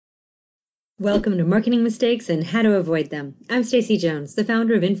Welcome to Marketing Mistakes and How to Avoid Them. I'm Stacey Jones, the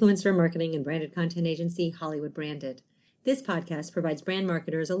founder of influencer marketing and branded content agency Hollywood Branded. This podcast provides brand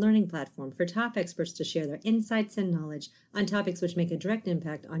marketers a learning platform for top experts to share their insights and knowledge on topics which make a direct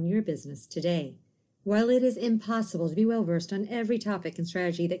impact on your business today. While it is impossible to be well-versed on every topic and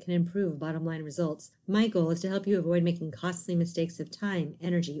strategy that can improve bottom-line results, my goal is to help you avoid making costly mistakes of time,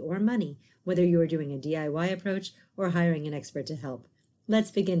 energy, or money, whether you are doing a DIY approach or hiring an expert to help.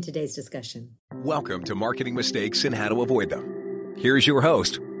 Let's begin today's discussion. Welcome to Marketing Mistakes and How to Avoid Them. Here's your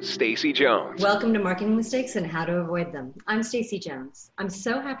host, Stacey Jones. Welcome to Marketing Mistakes and How to Avoid Them. I'm Stacey Jones. I'm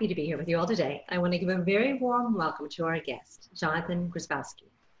so happy to be here with you all today. I want to give a very warm welcome to our guest, Jonathan Grabowski.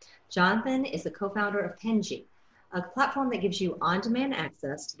 Jonathan is the co-founder of Penji, a platform that gives you on-demand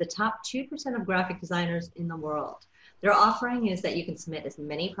access to the top 2% of graphic designers in the world. Their offering is that you can submit as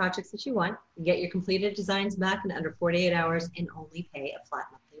many projects as you want, get your completed designs back in under 48 hours, and only pay a flat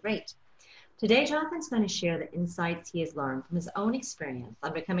monthly rate. Today, Jonathan's going to share the insights he has learned from his own experience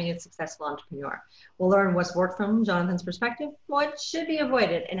on becoming a successful entrepreneur. We'll learn what's worked from Jonathan's perspective, what should be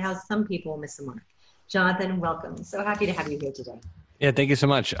avoided, and how some people miss the mark. Jonathan, welcome. So happy to have you here today. Yeah, thank you so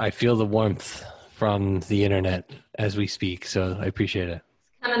much. I feel the warmth from the internet as we speak, so I appreciate it.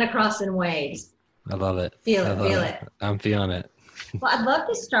 It's coming across in waves. I love it. Feel it. I'm feeling it. Well, I'd love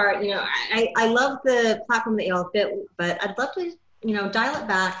to start, I love the platform that you all built, but I'd love to, dial it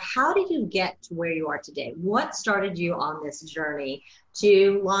back. How did you get to where you are today? What started you on this journey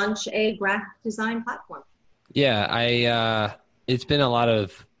to launch a graphic design platform? Yeah, it's been a lot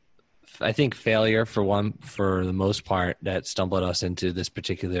of, I think, failure for the most part that stumbled us into this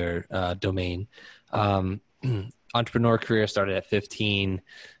particular domain. Entrepreneur career started at 15,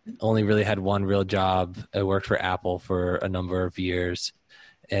 only really had one real job. I worked for Apple for a number of years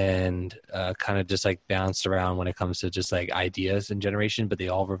and kind of just like bounced around when it comes to just like ideas and generation, but they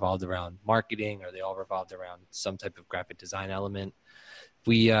all revolved around marketing or they all revolved around some type of graphic design element.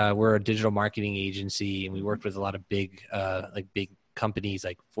 We're a digital marketing agency and we worked with a lot of big companies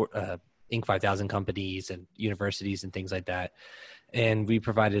like Inc. 5000 companies and universities and things like that. And we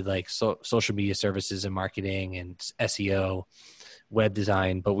provided like social media services and marketing and SEO, web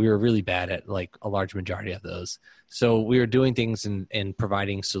design, but we were really bad at like a large majority of those. So we were doing things and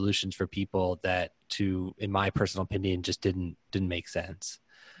providing solutions for people that, in my personal opinion, just didn't make sense.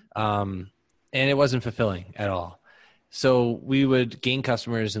 And it wasn't fulfilling at all. So we would gain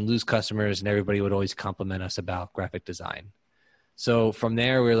customers and lose customers, and everybody would always compliment us about graphic design. So from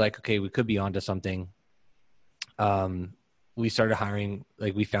there, we were like, okay, we could be onto something. We started hiring,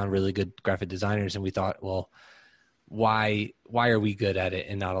 like we found really good graphic designers and we thought, well, why are we good at it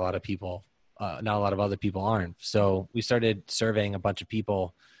and not a lot of other people aren't? So we started surveying a bunch of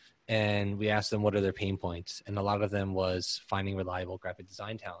people and we asked them what are their pain points. And a lot of them was finding reliable graphic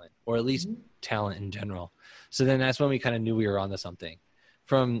design talent, or at least talent in general. So then that's when we kind of knew we were onto something.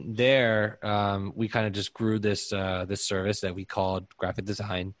 From there, we kind of just grew this service that we called graphic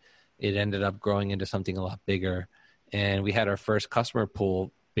design. It ended up growing into something a lot bigger. And we had our first customer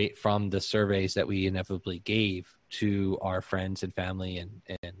pool from the surveys that we inevitably gave to our friends and family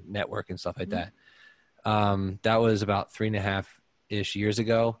and network and stuff like that. That was about 3.5-ish years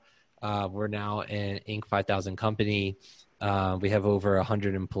ago. We're now an Inc. 5000 company. We have over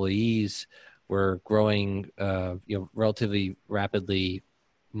 100 employees. We're growing relatively rapidly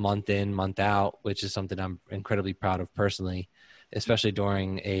month in, month out, which is something I'm incredibly proud of personally, especially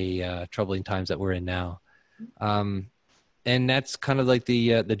during troubling times that we're in now. And that's kind of like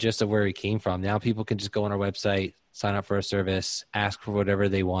the gist of where we came from. Now people can just go on our website, sign up for a service, ask for whatever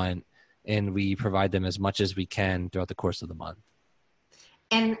they want, and we provide them as much as we can throughout the course of the month.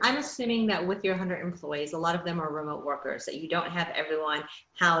 And I'm assuming that with your 100 employees, a lot of them are remote workers, that you don't have everyone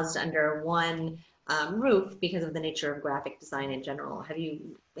housed under one roof because of the nature of graphic design in general.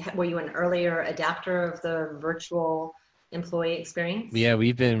 Were you an earlier adapter of the virtual employee experience? Yeah,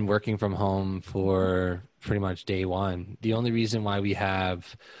 we've been working from home for pretty much day one. The only reason why we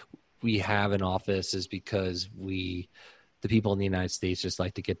have an office is because the people in the United States just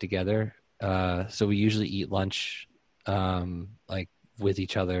like to get together. So we usually eat lunch like with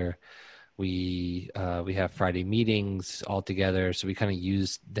each other. We have Friday meetings all together. So we kind of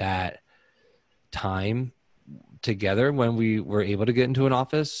use that time together when we were able to get into an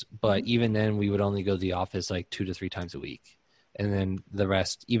office. But even then, we would only go to the office like 2 to 3 times a week. And then the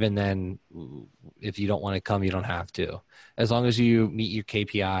rest, even then, if you don't want to come, you don't have to. As long as you meet your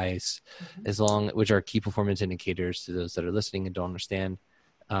KPIs, which are key performance indicators to those that are listening and don't understand.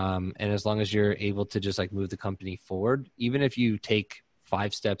 And as long as you're able to just like move the company forward, even if you take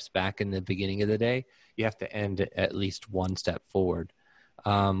 5 steps back in the beginning of the day, you have to end at least 1 step forward.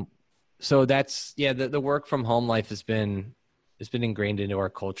 So that's, yeah, the work from home life has been, it's been ingrained into our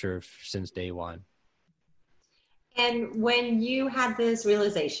culture since day one. And when you had this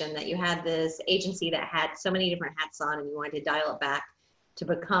realization that you had this agency that had so many different hats on and you wanted to dial it back to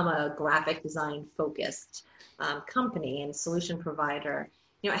become a graphic design focused company and solution provider,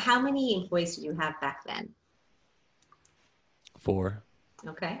 how many employees did you have back then? 4.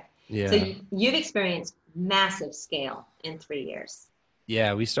 Okay. Yeah. So you've experienced massive scale in 3 years.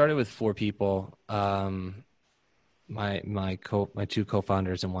 Yeah. We started with 4 people. My 2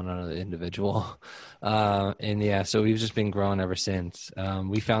 co-founders and one other individual. And yeah, so we've just been growing ever since.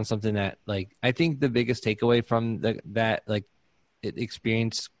 We found something that, like, I think the biggest takeaway from that it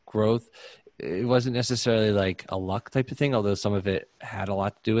experienced growth, it wasn't necessarily like a luck type of thing, although some of it had a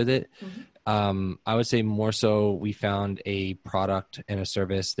lot to do with it. Mm-hmm. I would say more so we found a product and a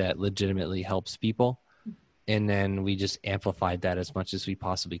service that legitimately helps people. And then we just amplified that as much as we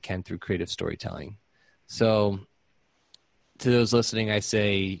possibly can through creative storytelling. So to those listening, I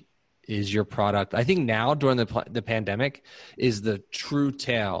say, is your product, I think now during the pandemic, is the true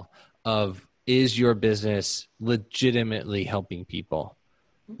tale of, is your business legitimately helping people?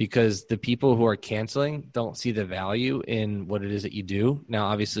 Because the people who are canceling don't see the value in what it is that you do. Now,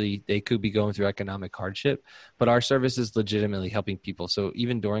 obviously, they could be going through economic hardship, but our service is legitimately helping people. So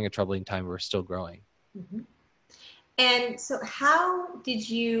even during a troubling time, we're still growing. Mm-hmm. And so how did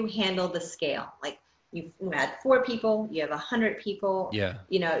you handle the scale? Like, you had 4 people, you have 100 people. Yeah.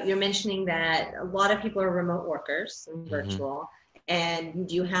 You're mentioning that a lot of people are remote workers and virtual,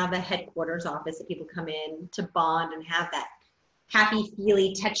 and you have a headquarters office that people come in to bond and have that happy,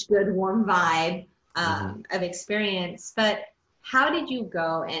 feely, touch good, warm vibe of experience. But how did you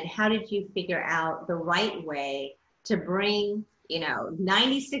go and how did you figure out the right way to bring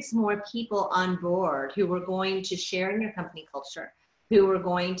 96 more people on board who were going to share in your company culture, who were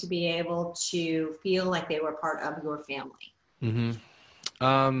going to be able to feel like they were part of your family?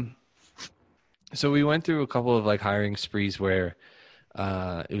 Mm-hmm. So we went through a couple of hiring sprees where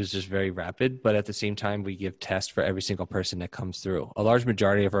it was just very rapid, but at the same time, we give tests for every single person that comes through. A large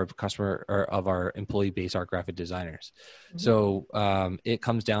majority of our customer or of our employee base are graphic designers. Mm-hmm. So it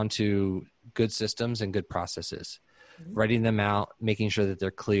comes down to good systems and good processes, writing them out, making sure that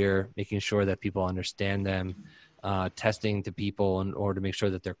they're clear, making sure that people understand them, testing to people in order to make sure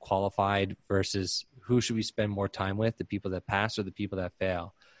that they're qualified versus who should we spend more time with, the people that pass or the people that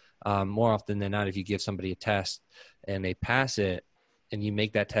fail. More often than not, if you give somebody a test and they pass it, and you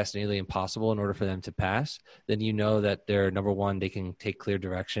make that test nearly impossible in order for them to pass, then you know that they're, number one, they can take clear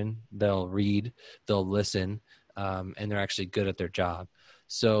direction, they'll read, they'll listen, and they're actually good at their job.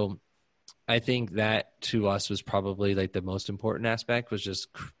 So I think that to us was probably the most important aspect, was just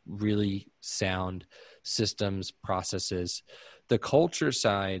really sound systems, processes. The culture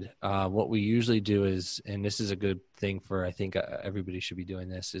side, what we usually do is, and this is a good thing for, I think everybody should be doing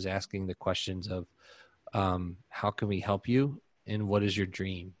this, is asking the questions of how can we help you? And what is your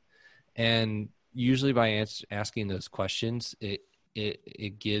dream? And usually by asking those questions,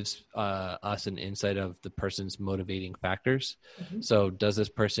 it gives us an insight of the person's motivating factors. Mm-hmm. So does this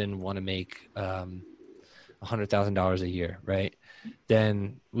person want to make $100,000 a year, right?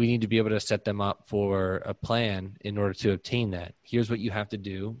 Then we need to be able to set them up for a plan in order to obtain that. Here's what you have to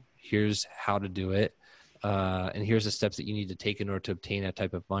do. Here's how to do it. And here's the steps that you need to take in order to obtain that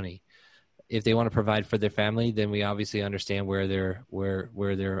type of money. If they want to provide for their family, then we obviously understand where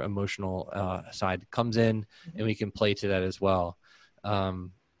their emotional side comes in, and we can play to that as well.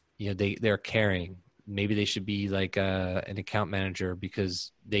 They're caring. Maybe they should be an account manager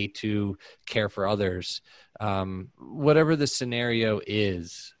because they too care for others. Whatever the scenario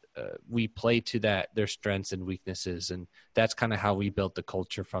is, we play to their strengths and weaknesses, and that's kind of how we built the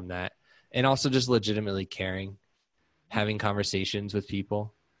culture from that. And also just legitimately caring, having conversations with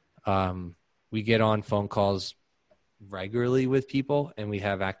people. We get on phone calls regularly with people, and we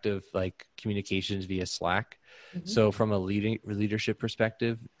have active communications via Slack. Mm-hmm. So from a leadership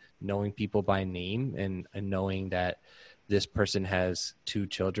perspective, knowing people by name and knowing that this person has 2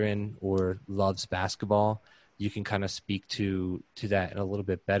 children or loves basketball, you can kind of speak to that a little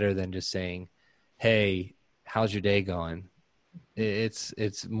bit better than just saying, "Hey, how's your day going?"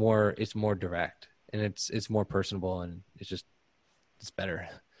 It's more direct, and it's more personable, and it's better.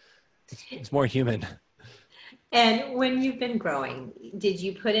 It's more human. And when you've been growing, did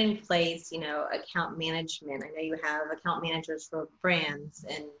you put in place, account management? I know you have account managers for brands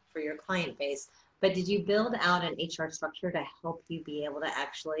and for your client base, But did you build out an HR structure to help you be able to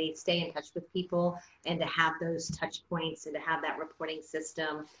actually stay in touch with people and to have those touch points and to have that reporting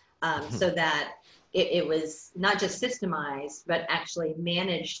system so that it was not just systemized, but actually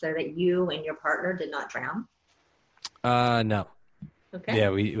managed so that you and your partner did not drown? No. Okay. Yeah,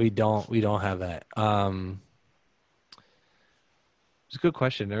 we don't have that. It's a good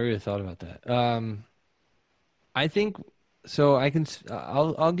question. I never really thought about that. I think so.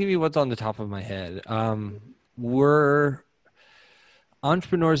 I'll give you what's on the top of my head. We're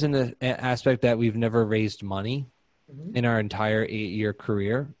entrepreneurs in the aspect that we've never raised money in our entire 8-year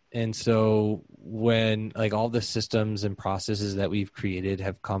career. And so when like all the systems and processes that we've created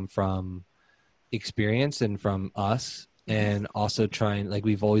have come from experience and from us, and also trying, like,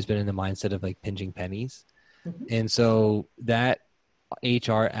 we've always been in the mindset of like pinching pennies. And so that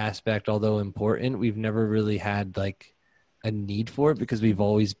HR aspect, although important, we've never really had like a need for it because we've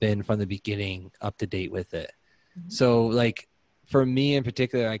always been from the beginning up to date with it. So like for me in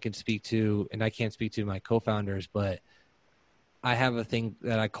particular, I can speak to, and I can't speak to my co-founders, but I have a thing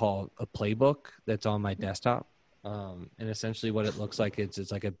that I call a playbook that's on my desktop. And essentially what it looks like is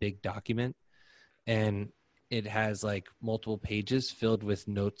it's like a big document, and it has like multiple pages filled with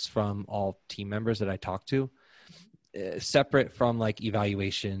notes from all team members that I talk to, separate from like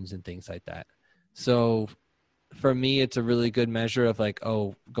evaluations and things like that. So for me, it's a really good measure of like,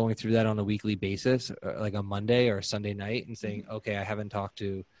 going through that on a weekly basis, like a Monday or a Sunday night, and saying, okay, I haven't talked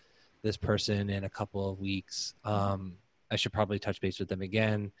to this person in a couple of weeks. I should probably touch base with them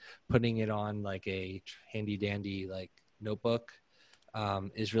again. Putting it on like a handy dandy like notebook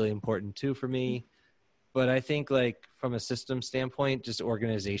is really important too for me. But I think like from a system standpoint, just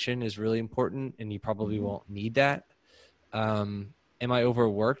organization is really important, and you probably won't need that. Am I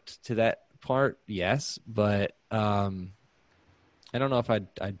overworked to that part? Yes, but I don't know if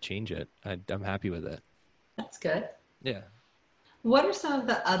I'd change it. I'm happy with it. That's good. Yeah. What are some of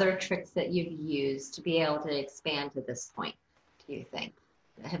the other tricks that you've used to be able to expand to this point, do you think,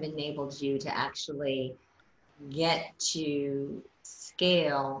 that have enabled you to actually get to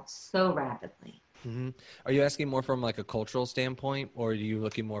scale so rapidly? Are you asking more from like a cultural standpoint, or are you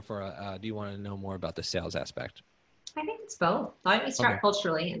looking more for do you want to know more about the sales aspect? I think it's both. Why don't we start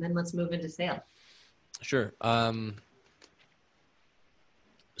culturally and then let's move into sales? Sure.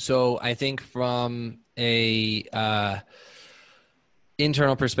 So I think from a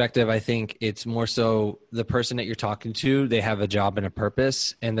internal perspective, I think it's more so the person that you're talking to, they have a job and a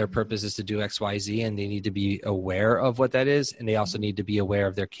purpose, and their purpose is to do X, Y, Z, and they need to be aware of what that is. And they also need to be aware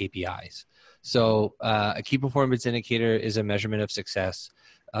of their KPIs. So a key performance indicator is a measurement of success.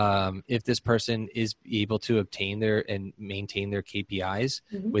 If this person is able to obtain and maintain their KPIs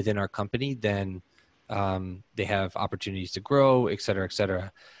within our company, then they have opportunities to grow, et cetera, et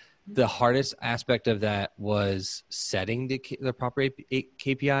cetera. The hardest aspect of that was setting the proper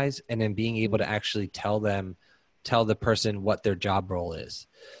KPIs and then being able to actually tell the person what their job role is.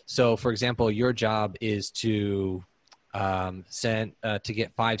 So for example, your job is to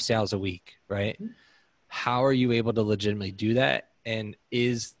get 5 sales a week, right? How are you able to legitimately do that? And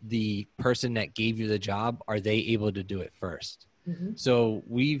is the person that gave you the job, are they able to do it first? So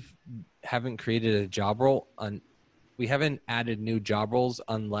haven't created a job role we haven't added new job roles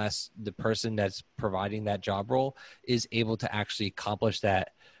unless the person that's providing that job role is able to actually accomplish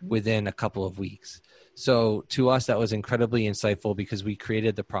that within a couple of weeks. So to us, that was incredibly insightful because we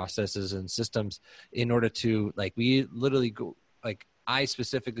created the processes and systems in order to, like, we literally go, like, I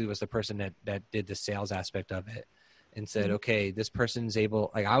specifically was the person that did the sales aspect of it and said, okay, this person's able,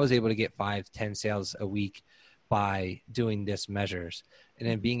 like, I was able to get 5-10 sales a week by doing this measures, and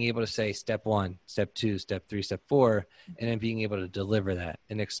then being able to say step 1, step 2, step 3, step 4, and then being able to deliver that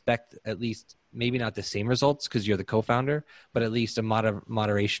and expect at least maybe not the same results because you're the co-founder, but at least a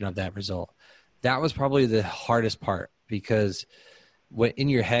moderation of that result. That was probably the hardest part because in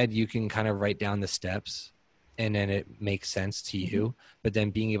your head, you can kind of write down the steps and then it makes sense to you, but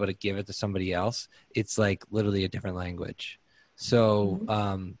then being able to give it to somebody else, it's like literally a different language. So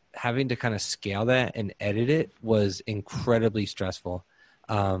having to kind of scale that and edit it was incredibly stressful.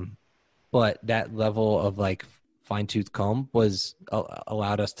 But that level of like fine tooth comb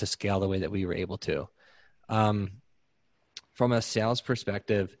allowed us to scale the way that we were able to. From a sales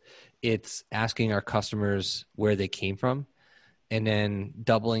perspective, it's asking our customers where they came from and then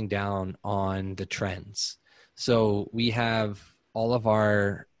doubling down on the trends. So we have all of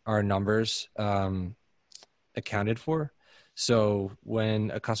our numbers accounted for. So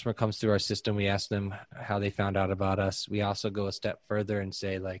when a customer comes through our system, we ask them how they found out about us. We also go a step further and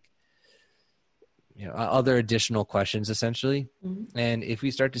say, like, other additional questions essentially. And if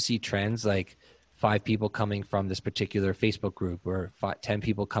we start to see trends, like 5 people coming from this particular Facebook group, or 10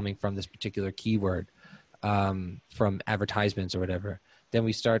 people coming from this particular keyword, from advertisements or whatever, then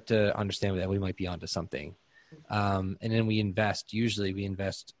we start to understand that we might be onto something. And then usually we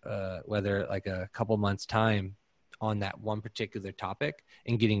invest whether like a couple months time on that one particular topic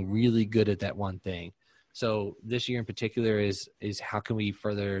and getting really good at that one thing. So this year in particular is how can we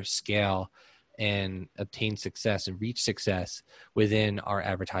further scale and obtain success and reach success within our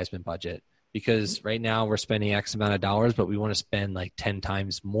advertisement budget? Because right now we're spending X amount of dollars, but we want to spend like 10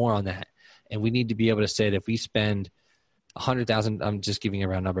 times more on that. And we need to be able to say that if we spend $100,000, I'm just giving a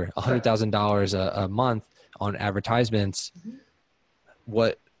round number, $100,000 a month on advertisements,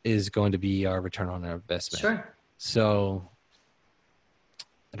 what is going to be our return on our investment? Sure. So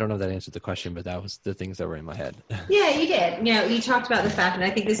I don't know if that answered the question, but that was the things that were in my head. Yeah, you did. You talked about the fact, and I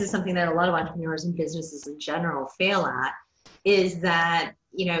think this is something that a lot of entrepreneurs and businesses in general fail at, is that,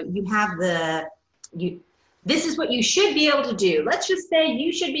 you have this is what you should be able to do. Let's just say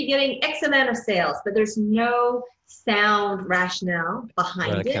you should be getting X amount of sales, but there's no sound rationale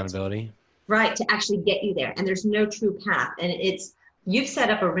behind it. Accountability. Right, to actually get you there. And there's no true path. And you've set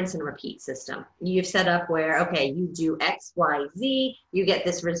up a rinse and repeat system. You've set up where, okay, you do X, Y, Z, you get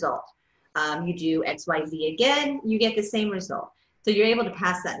this result. You do X, Y, Z again, you get the same result. So you're able to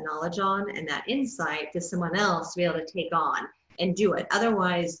pass that knowledge on and that insight to someone else to be able to take on and do it.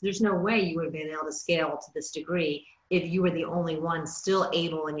 Otherwise, there's no way you would have been able to scale to this degree if you were the only one still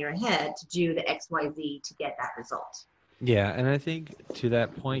able in your head to do the X, Y, Z to get that result. Yeah. And I think to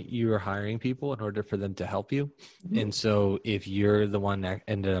that point, you are hiring people in order for them to help you. Mm-hmm. And so if you're the one that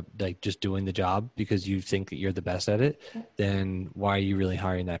ended up like just doing the job because you think that you're the best at it, then why are you really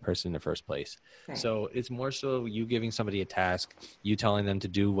hiring that person in the first place? Right. So it's more so you giving somebody a task, you telling them to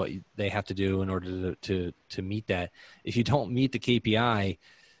do what they have to do in order to meet that. If you don't meet the KPI,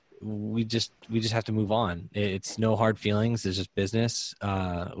 we just have to move on. It's no hard feelings. It's just business.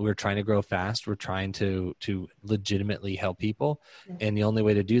 We're trying to grow fast. We're trying to legitimately help people. And the only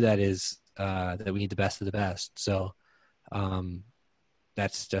way to do that is that we need the best of the best. So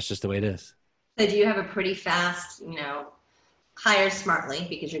that's just the way it is. So do you have a pretty fast, hire smartly,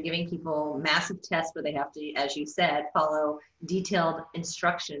 because you're giving people massive tests where they have to, as you said, follow detailed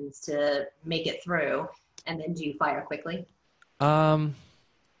instructions to make it through. And then do you fire quickly?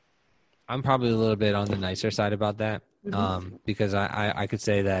 I'm probably a little bit on the nicer side about that, because I could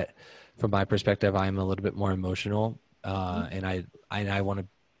say that from my perspective, I'm a little bit more emotional, and I want to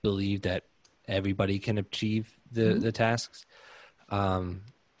believe that everybody can achieve the tasks.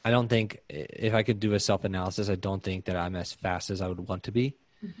 I don't think, if I could do a self-analysis, I don't think that I'm as fast as I would want to be,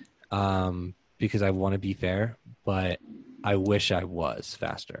 because I want to be fair, but I wish I was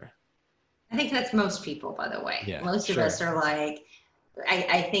faster. I think that's most people, by the way. Yeah, most of us are like,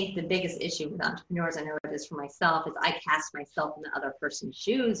 I think the biggest issue with entrepreneurs, I know it is for myself, is I cast myself in the other person's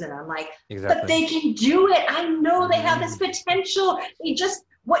shoes and I'm like, but they can do it. I know they have this potential.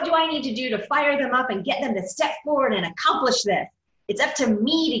 What do I need to do to fire them up and get them to step forward and accomplish this? It's up to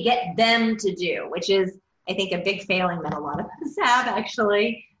me to get them to do, which is, I think, a big failing that a lot of us have,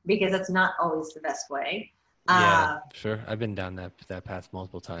 actually, because it's not always the best way. Yeah, sure. I've been down that path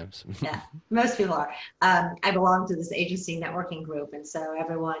multiple times. Yeah, most people are. I belong to this agency networking group, and so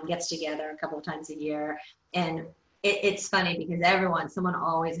everyone gets together a couple of times a year. And it's funny because someone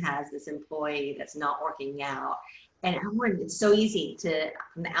always has this employee that's not working out. And it's so easy to,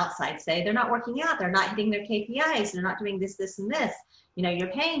 from the outside, say they're not working out, they're not hitting their KPIs, they're not doing this, this, and this. You're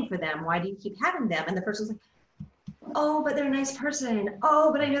paying for them. Why do you keep having them? And the person's like, oh, but they're a nice person.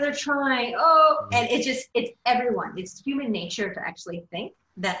 Oh, but I know they're trying. Oh, and it's everyone. It's human nature to actually think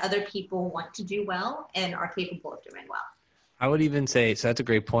that other people want to do well and are capable of doing well. I would even say, so that's a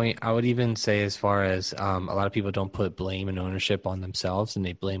great point. I would even say, as far as a lot of people don't put blame and ownership on themselves, and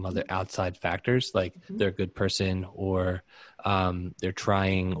they blame other outside factors, like they're a good person, or they're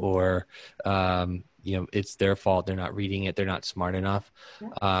trying, or it's their fault. They're not reading it. They're not smart enough.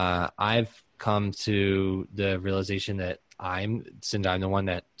 Yeah. I've come to the realization that since I'm the one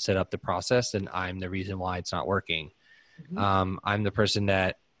that set up the process, and I'm the reason why it's not working. I'm the person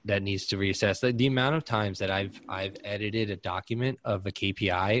that needs to reassess. The amount of times that I've edited a document of a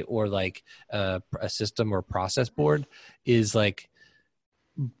KPI or like a system or process board is like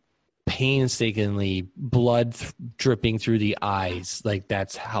painstakingly blood dripping through the eyes. Like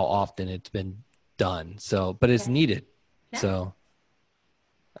that's how often it's been done. So, but it's needed. Yeah. So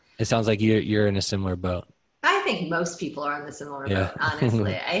it sounds like you're in a similar boat. I think most people are in the similar boat,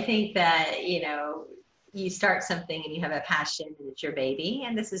 honestly. I think that, you start something and you have a passion and it's your baby,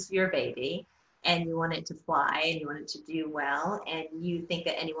 and this is your baby. and you want it to fly and you want it to do well. And you think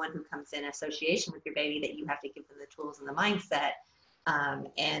that anyone who comes in association with your baby, that you have to give them the tools and the mindset.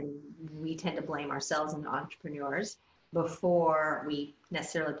 And we tend to blame ourselves and entrepreneurs before we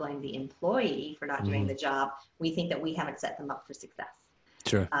necessarily blame the employee for not doing the job. We think that we haven't set them up for success.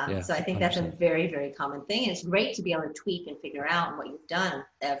 Sure. So I think 100%. That's a very, very common thing. And it's great to be able to tweak and figure out what you've done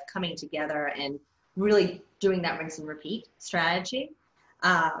of coming together and really doing that rinse and repeat strategy.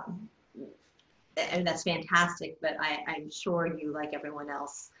 And that's fantastic, but I'm sure you, like everyone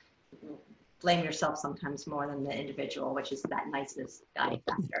else, blame yourself sometimes more than the individual, which is that nicest guy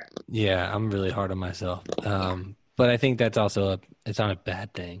factor. Yeah, I'm really hard on myself. But I think that's also it's not a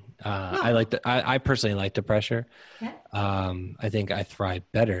bad thing. I personally like the pressure. Yeah. I think I thrive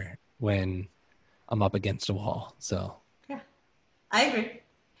better when I'm up against a wall. So yeah, I agree.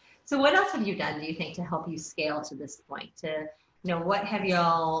 So what else have you done, do you think, to help you scale to this point? What have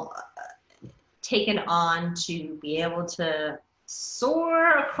y'all taken on to be able to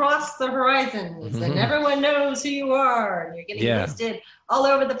soar across the horizons and everyone knows who you are and you're getting listed all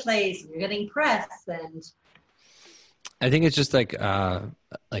over the place and you're getting press? And I think it's just like a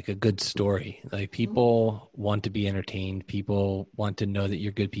good story. Like people want to be entertained. People want to know that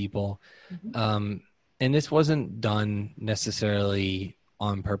you're good people. And this wasn't done necessarily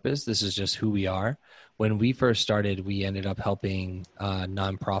on purpose. This is just who we are. When we first started, we ended up helping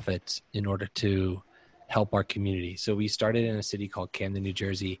nonprofits in order to help our community. So we started in a city called Camden, New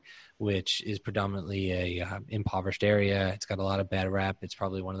Jersey, which is predominantly a impoverished area. It's got a lot of bad rap. It's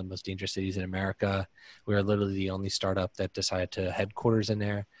probably one of the most dangerous cities in America. We are literally the only startup that decided to headquarters in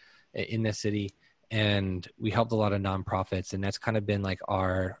this city. And we helped a lot of nonprofits. And that's kind of been like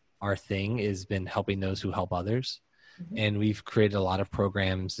our thing, has been helping those who help others. And we've created a lot of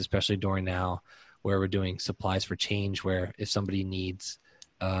programs, especially during now, where we're doing supplies for change, where if somebody needs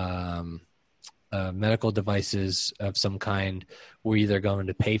medical devices of some kind, we're either going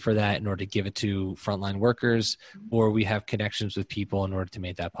to pay for that in order to give it to frontline workers, or we have connections with people in order to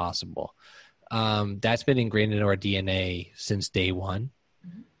make that possible. That's been ingrained into our DNA since day one.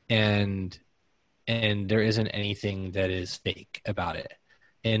 And there isn't anything that is fake about it.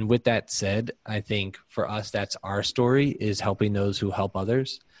 And with that said, I think for us, that's our story, is helping those who help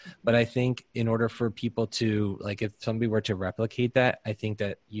others. But I think in order for people to, like, if somebody were to replicate that, I think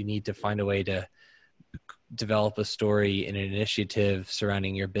that you need to find a way to develop a story and an initiative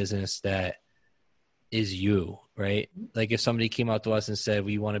surrounding your business that is you, right? Like if somebody came out to us and said,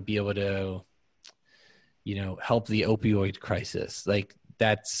 we want to be able to, help the opioid crisis, like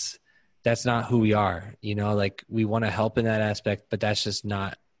that's not who we are, like we want to help in that aspect, but that's just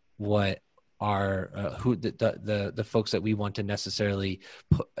not what our the folks that we want to necessarily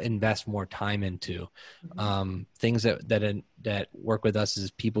invest more time into. Things that work with us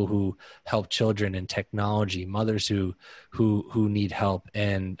is people who help children in technology, mothers who need help,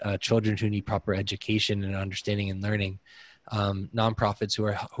 and children who need proper education and understanding and learning, nonprofits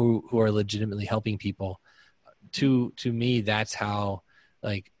who are legitimately helping people. To me, that's how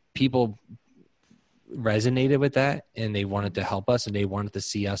like people resonated with that, and they wanted to help us, and they wanted to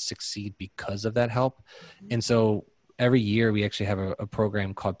see us succeed because of that help. And so every year we actually have a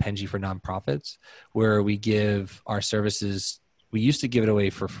program called Penji for Nonprofits, where we give our services. We used to give it away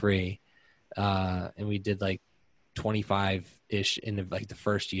for free, and we did like 25-ish in the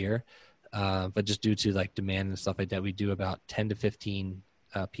first year, but just due to like demand and stuff like that, we do about 10 to 15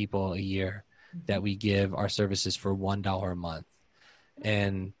 people a year that we give our services for $1 a month.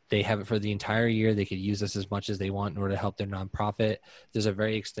 And they have it for the entire year. They could use this as much as they want in order to help their nonprofit. There's a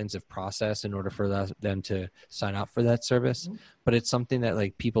very extensive process in order for them to sign up for that service, but it's something that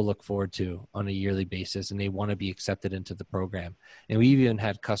like people look forward to on a yearly basis, and they want to be accepted into the program. And we even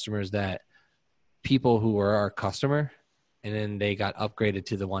had customers that people who were our customer, and then they got upgraded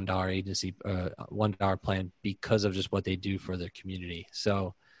to the $1 agency, $1 plan because of just what they do for their community.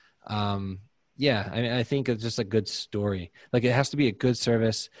 So, yeah, I mean, I think it's just a good story. Like it has to be a good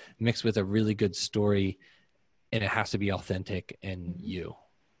service mixed with a really good story, and it has to be authentic and you.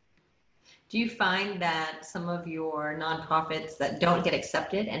 Do you find that some of your nonprofits that don't get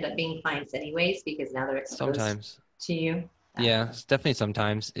accepted end up being clients anyways because now they're exposed sometimes to you? Yeah, it's definitely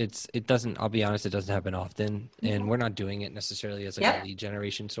sometimes. It doesn't, I'll be honest, it doesn't happen often, and we're not doing it necessarily as like a lead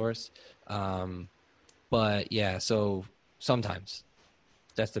generation source. But yeah, so sometimes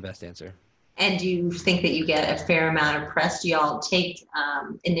that's the best answer. And do you think that you get a fair amount of press? Do y'all take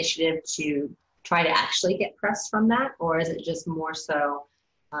initiative to try to actually get press from that? Or is it just more so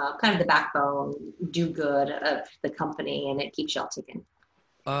kind of the backbone, do good of the company, and it keeps y'all ticking?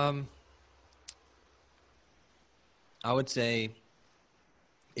 I would say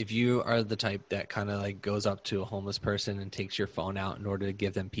if you are the type that kind of like goes up to a homeless person and takes your phone out in order to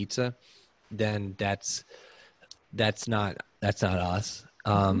give them pizza, then that's not us.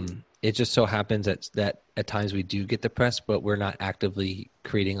 It just so happens that at times we do get the press, but we're not actively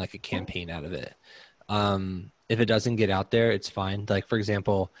creating like a campaign out of it. If it doesn't get out there, it's fine. Like, for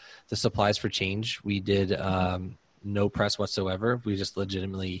example, the Supplies for Change, we did no press whatsoever. We just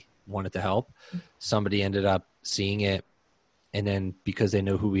legitimately wanted to help. Somebody ended up seeing it, and then because they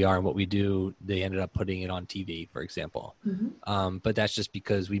know who we are and what we do, they ended up putting it on TV, for example. But that's just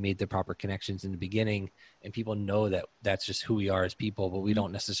because we made the proper connections in the beginning, and people know that that's just who we are as people, but we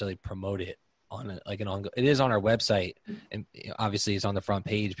don't necessarily promote it on it is on our website, and obviously it's on the front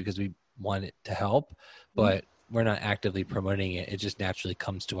page because we want it to help, but we're not actively promoting it. It just naturally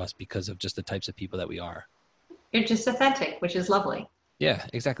comes to us because of just the types of people that we are. You're just authentic, which is lovely. Yeah,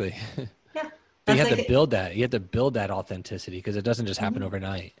 exactly. Yeah. But you have to build that. You have to build that authenticity because it doesn't just happen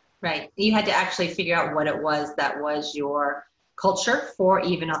overnight. Right. You had to actually figure out what it was that was your culture for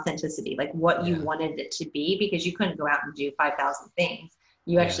even authenticity, like what you wanted it to be, because you couldn't go out and do 5,000 things.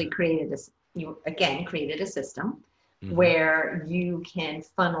 You actually created a system where you can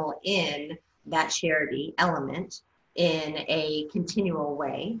funnel in that charity element in a continual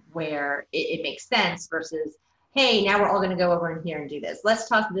way where it makes sense versus, hey, now we're all going to go over in here and do this. Let's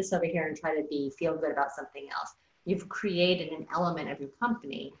toss this over here and try to feel good about something else. You've created an element of your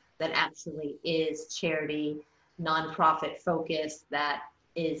company that actually is charity, nonprofit focused, that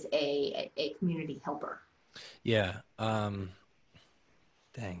is a community helper. Yeah.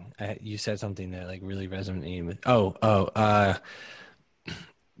 Dang, you said something that like really resonated with.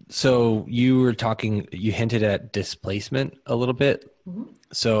 So you hinted at displacement a little bit.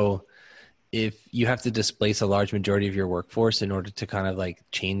 So if you have to displace a large majority of your workforce in order to kind of like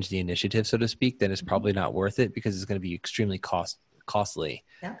change the initiative, so to speak, then it's probably not worth it because it's going to be extremely costly.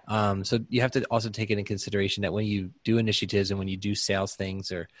 Yeah. So you have to also take it in consideration that when you do initiatives and when you do sales things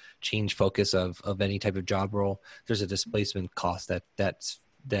or change focus of any type of job role, there's a displacement cost that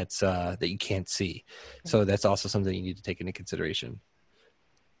you can't see. So that's also something you need to take into consideration.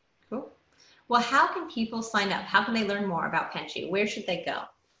 Cool. Well, how can people sign up? How can they learn more about Penji? Where should they go?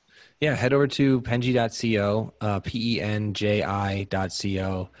 Yeah, head over to penji.co, penji.co.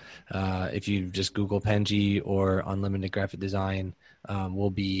 If you just Google Penji or Unlimited Graphic Design, we'll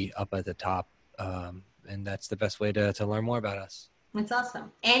be up at the top. And that's the best way to learn more about us. That's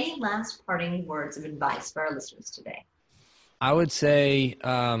awesome. Any last parting words of advice for our listeners today? I would say,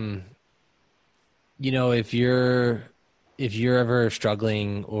 if you're ever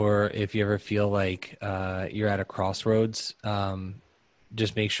struggling or if you ever feel like you're at a crossroads,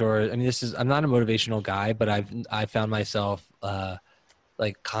 just make sure, I'm not a motivational guy, but I found myself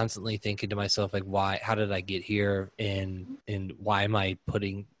like constantly thinking to myself, like, how did I get here? And why am I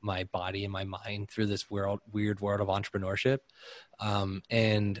putting my body and my mind through this weird world of entrepreneurship?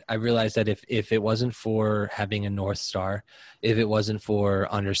 And I realized that if it wasn't for having a North Star, if it wasn't for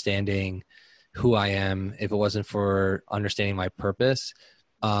understanding who I am, if it wasn't for understanding my purpose,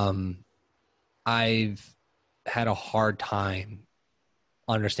 I've had a hard time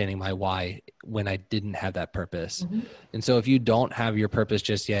understanding my why when I didn't have that purpose. And so if you don't have your purpose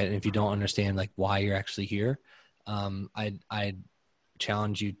just yet, and if you don't understand like why you're actually here, I'd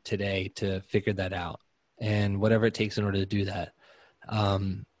challenge you today to figure that out, and whatever it takes in order to do that.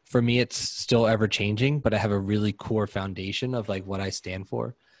 For me, it's still ever changing, but I have a really core foundation of like what I stand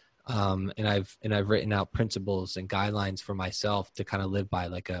for. And I've written out principles and guidelines for myself to kind of live by,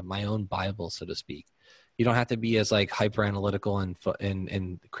 like my own Bible, so to speak. You don't have to be as like hyper analytical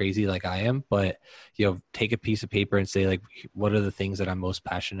and crazy like I am, but take a piece of paper and say like, what are the things that I'm most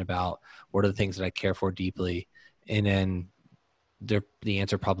passionate about? What are the things that I care for deeply? And then the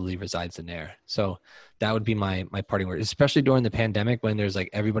answer probably resides in there. So that would be my parting word, especially during the pandemic when there's like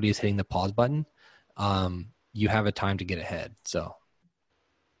everybody is hitting the pause button. You have a time to get ahead. So.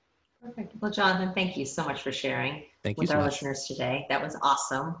 Perfect. Well, Jonathan, thank you so much for sharing with our listeners today. That was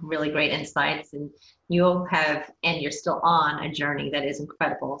awesome. Really great insights. And you're still on a journey that is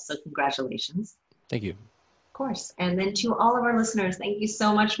incredible. So congratulations. Thank you. Of course. And then to all of our listeners, thank you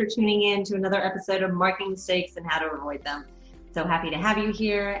so much for tuning in to another episode of Marketing Mistakes and How to Avoid Them. So happy to have you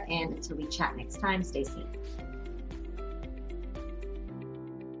here. And until we chat next time, stay safe.